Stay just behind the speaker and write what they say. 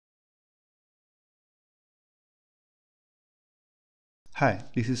Hi,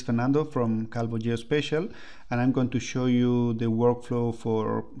 this is Fernando from Calvo Geospatial, and I'm going to show you the workflow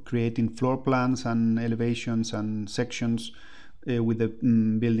for creating floor plans and elevations and sections with the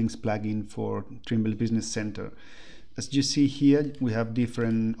Buildings plugin for Trimble Business Center. As you see here, we have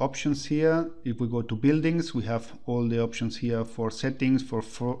different options here. If we go to Buildings, we have all the options here for settings, for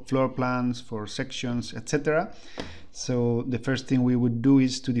floor plans, for sections, etc. So the first thing we would do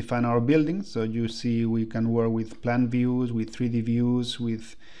is to define our building. So you see we can work with plan views, with 3D views,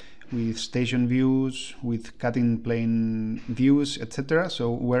 with station views, with cutting plane views, etc.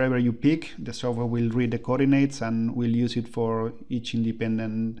 So wherever you pick, the software will read the coordinates and will use it for each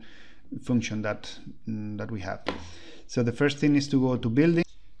independent function that we have. So the first thing is to go to building.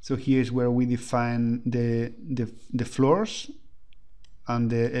 So here is where we define the floors and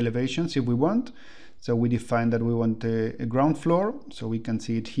the elevations if we want. So we define that we want a ground floor, so we can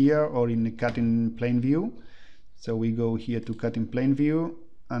see it here or in the cutting plane view. So we go here to cutting plane view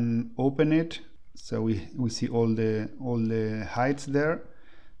and open it. So we see all the heights there,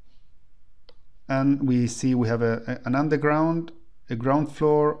 and we see we have an underground, a ground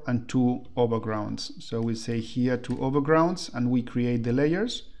floor, and two overgrounds. So we say here two overgrounds, and we create the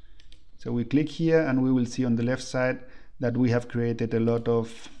layers. So we click here, and we will see on the left side that we have created a lot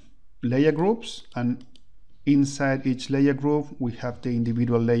of layer groups, and inside each layer group we have the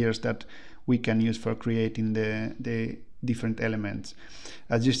individual layers that we can use for creating the different elements.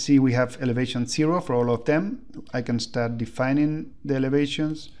 As you see, we have elevation 0 for all of them. I can start defining the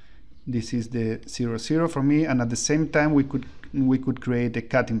elevations. This is the 0, 0 for me, and at the same time we could create a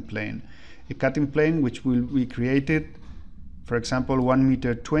cutting plane. A cutting plane which will be created, for example, 1.20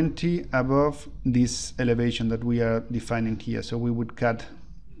 meters above this elevation that we are defining here. So we would cut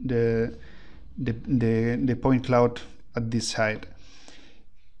the point cloud at this height.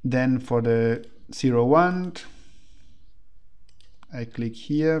 Then for the 0.1, I click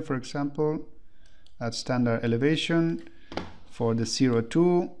here, for example, at standard elevation. For the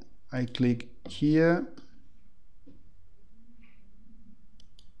 0.2, I click here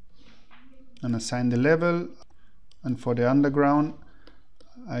and assign the level. And for the underground,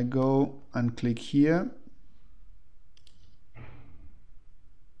 I go and click here.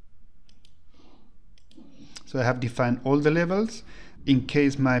 So I have defined all the levels. In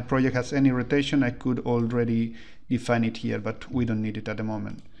case my project has any rotation, I could already define it here, but we don't need it at the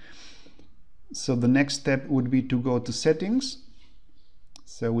moment. So the next step would be to go to settings.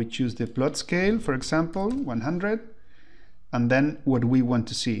 So we choose the plot scale, for example, 100. And then what we want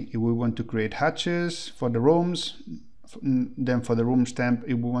to see. If we want to create hatches for the rooms, then for the room stamp,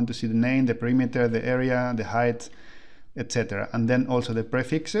 if we want to see the name, the perimeter, the area, the height, etc. And then also the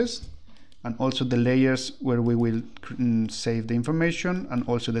prefixes, and also the layers where we will save the information, and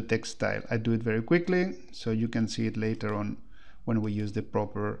also the text style. I do it very quickly, so you can see it later on when we use the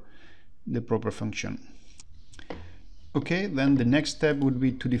proper function. Okay, then the next step would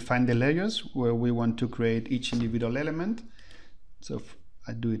be to define the layers where we want to create each individual element. So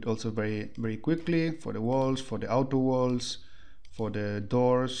I do it also very quickly for the walls, for the outer walls, for the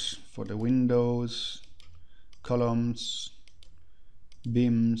doors, for the windows, columns,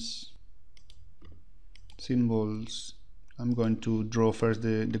 beams, symbols. I'm going to draw first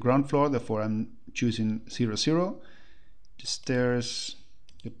the ground floor, therefore I'm choosing 0, 0. The stairs,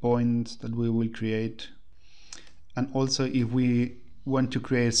 the points that we will create. And also if we want to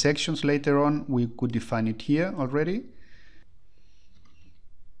create sections later on, we could define it here already.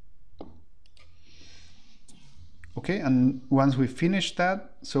 Okay, and once we finish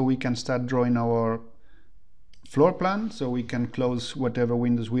that, so we can start drawing our floor plan. So we can close whatever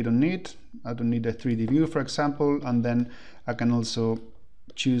windows we don't need. I don't need a 3D view, for example, and then I can also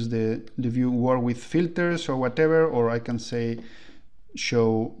choose the view, work with filters or whatever, or I can say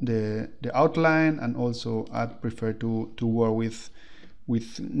show the outline, and also I prefer to work with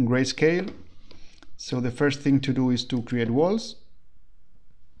grayscale. So the first thing to do is to create walls.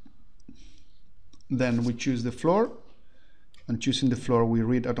 Then we choose the floor, and choosing the floor we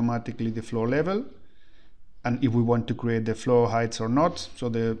read automatically the floor level, and if we want to create the floor heights or not.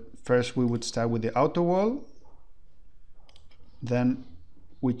 So first we would start with the outer wall, then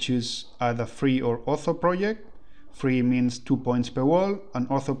we choose either free or ortho project. Free means 2 points per wall, and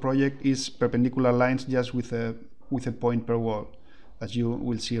ortho project is perpendicular lines just with a point per wall, as you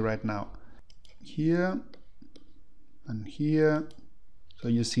will see right now. Here and here, so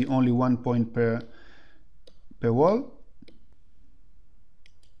you see only 1 point per wall.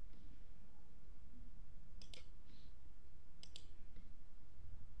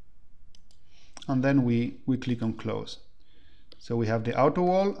 And then we click on close. So we have the outer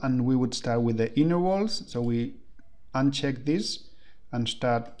wall, and we would start with the inner walls. So we uncheck this, and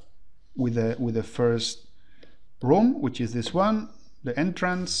start with the first room, which is this one, the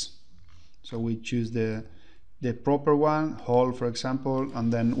entrance. So we choose the proper one, hall for example,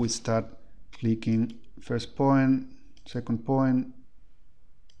 and then we start clicking first point, second point,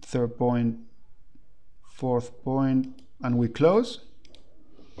 third point, fourth point, and we close.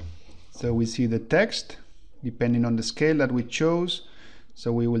 So we see the text depending on the scale that we chose,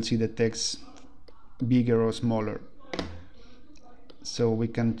 so we will see the text bigger or smaller. So we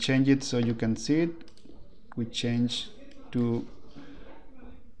can change it so you can see it. We change to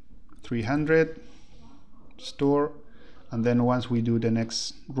 300 store, and then once we do the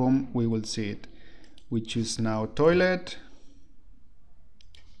next room we will see it. We choose now toilet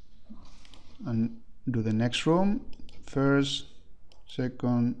and do the next room, first,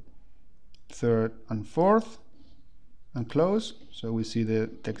 second, third and fourth, and close. So we see the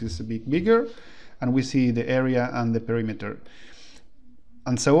text is a bit bigger, and we see the area and the perimeter,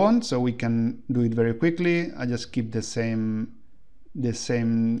 and so on. So we can do it very quickly. I just keep the same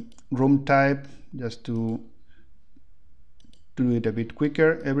room type just to do it a bit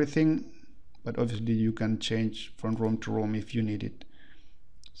quicker, everything, but obviously you can change from room to room if you need it.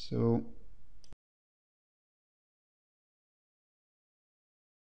 So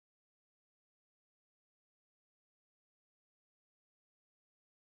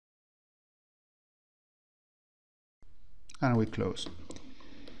and we close.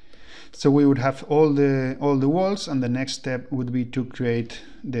 So we would have all the walls, and the next step would be to create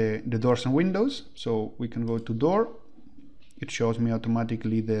the doors and windows. So we can go to door. It shows me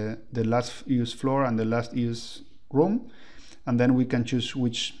automatically the last use floor and the last use room, and then we can choose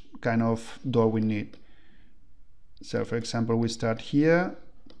which kind of door we need. So for example, we start here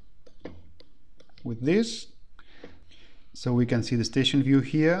with this, so we can see the station view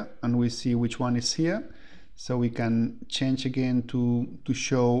here, and we see which one is here. So we can change again to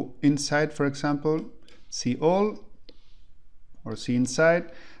show inside, for example, see all or see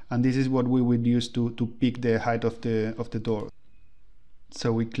inside, and this is what we would use to pick the height of the door.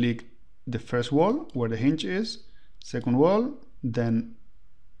 So we click the first wall where the hinge is, second wall, then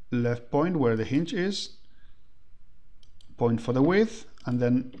left point where the hinge is, point for the width, and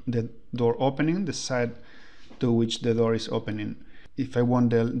then the door opening, the side to which the door is opening. If I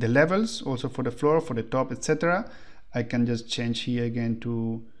want the levels also for the floor, for the top, etc., I can just change here again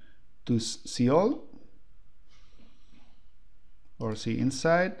to see all or see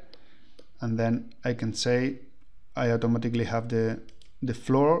inside, and then I can say I automatically have the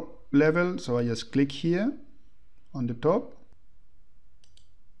floor level, so I just click here on the top.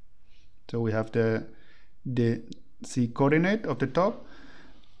 So we have the C coordinate of the top,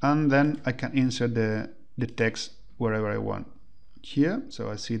 and then I can insert the text wherever I want. Here,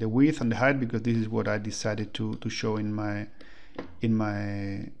 so I see the width and the height because this is what I decided to show in my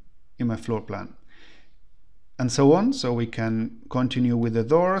floor plan, and so on. So we can continue with the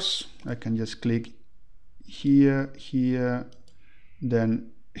doors. I can just click here,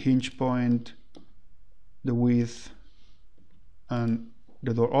 then hinge point, the width, and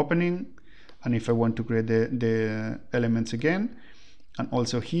the door opening. And if I want to create the elements again, and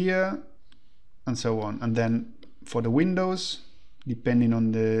also here, and so on. And then for the windows, depending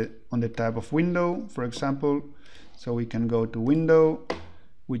on the type of window, for example, so we can go to window,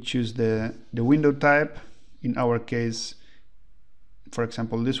 we choose the window type, in our case, for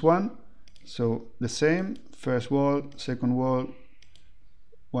example, this one. So the same, first wall, second wall,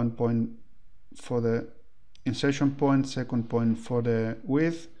 1 point for the insertion point, second point for the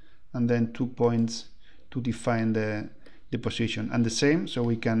width, and then 2 points to define the position, and the same, so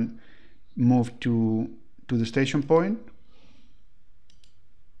we can move to the station point.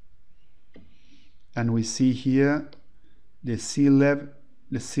 And we see here the sea level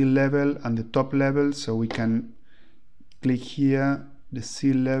and the top level, so we can click here the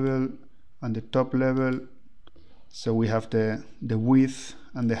sea level and the top level, so we have the width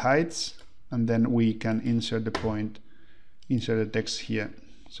and the heights, and then we can insert the text here,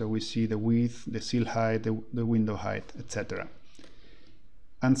 so we see the width, the sill height, the window height, etc.,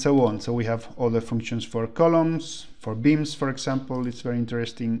 and so on. So we have all the functions for columns, for beams, for example. It's very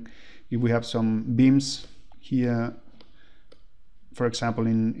interesting if we have some beams here, for example,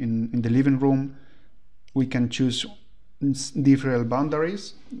 in the living room, we can choose different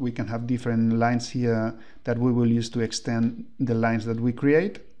boundaries. We can have different lines here that we will use to extend the lines that we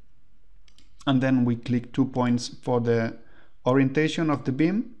create, and then we click 2 points for the orientation of the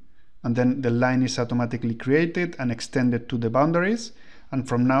beam, and then the line is automatically created and extended to the boundaries. And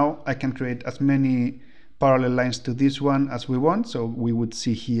from now I can create as many parallel lines to this one as we want. So we would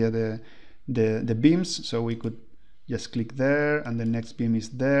see here the beams, so we could just click there, and the next beam is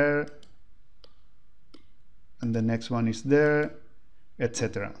there, and the next one is there,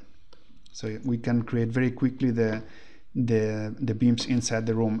 etc. So we can create very quickly the beams inside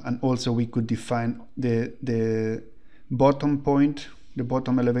the room. And also we could define the bottom point, the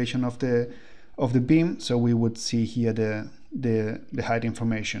bottom elevation of the beam, so we would see here the height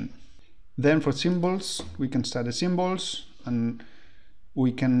information. Then for symbols, we can start the symbols, and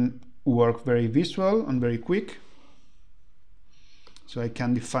we can work very visual and very quick. So I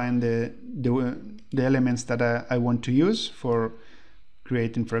can define the elements that I want to use for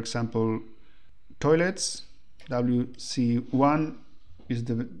creating, for example, toilets. WC1 is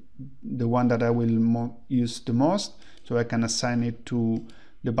the one that I will use the most, so I can assign it to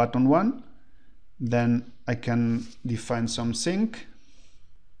the button 1. Then I can define some sink.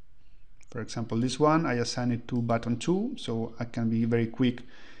 For example, this one, I assign it to button 2, so I can be very quick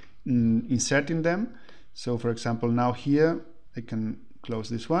in inserting them. So for example, now here I can close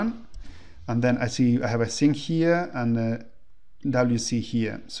this one, and then I see I have a sink here and a WC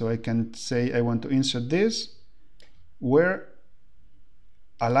here. So I can say I want to insert this where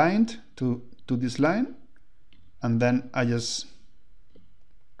aligned to this line, and then I just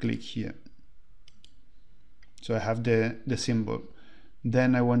click here. So I have the symbol.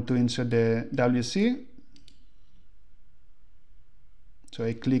 Then I want to insert the WC. So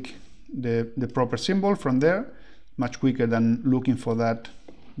I click the proper symbol from there, much quicker than looking for that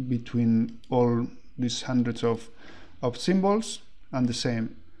between all these hundreds of symbols. And the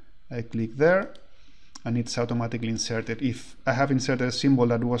same, I click there, and it's automatically inserted. If I have inserted a symbol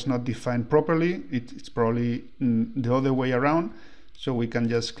that was not defined properly, it's probably the other way around. So we can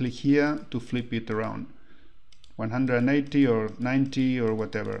just click here to flip it around, 180 or 90 or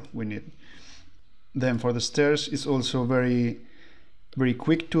whatever we need. Then for the stairs, it's also very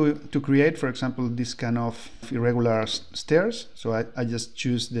quick to create. For example, this kind of irregular stairs. So I just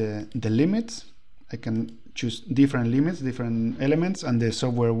choose the limits. I can choose different limits, different elements, and the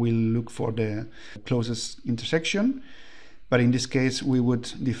software will look for the closest intersection. But in this case, we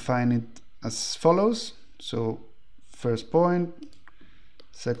would define it as follows. So first point,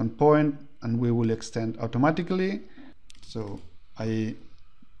 second point, and we will extend automatically. So I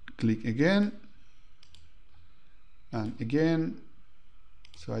click again and again.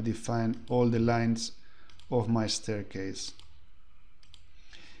 So I define all the lines of my staircase.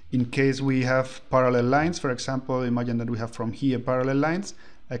 In case we have parallel lines, for example, imagine that we have from here parallel lines,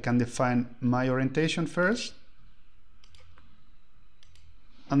 I can define my orientation first.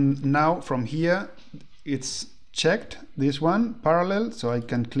 And now from here, it's checked, this one, parallel, so I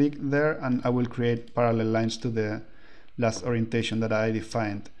can click there and I will create parallel lines to the last orientation that I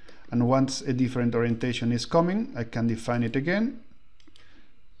defined. And once a different orientation is coming, I can define it again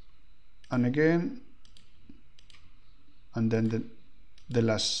and again, and then the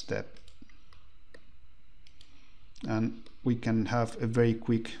last step. And we can have a very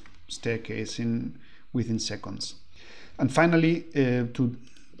quick staircase within seconds. And finally, to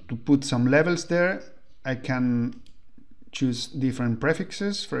put some levels there, I can choose different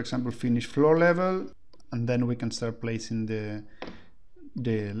prefixes, for example, finish floor level, and then we can start placing the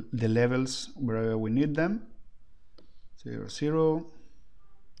levels wherever we need them. 0, 0,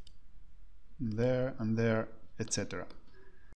 there and there, etc.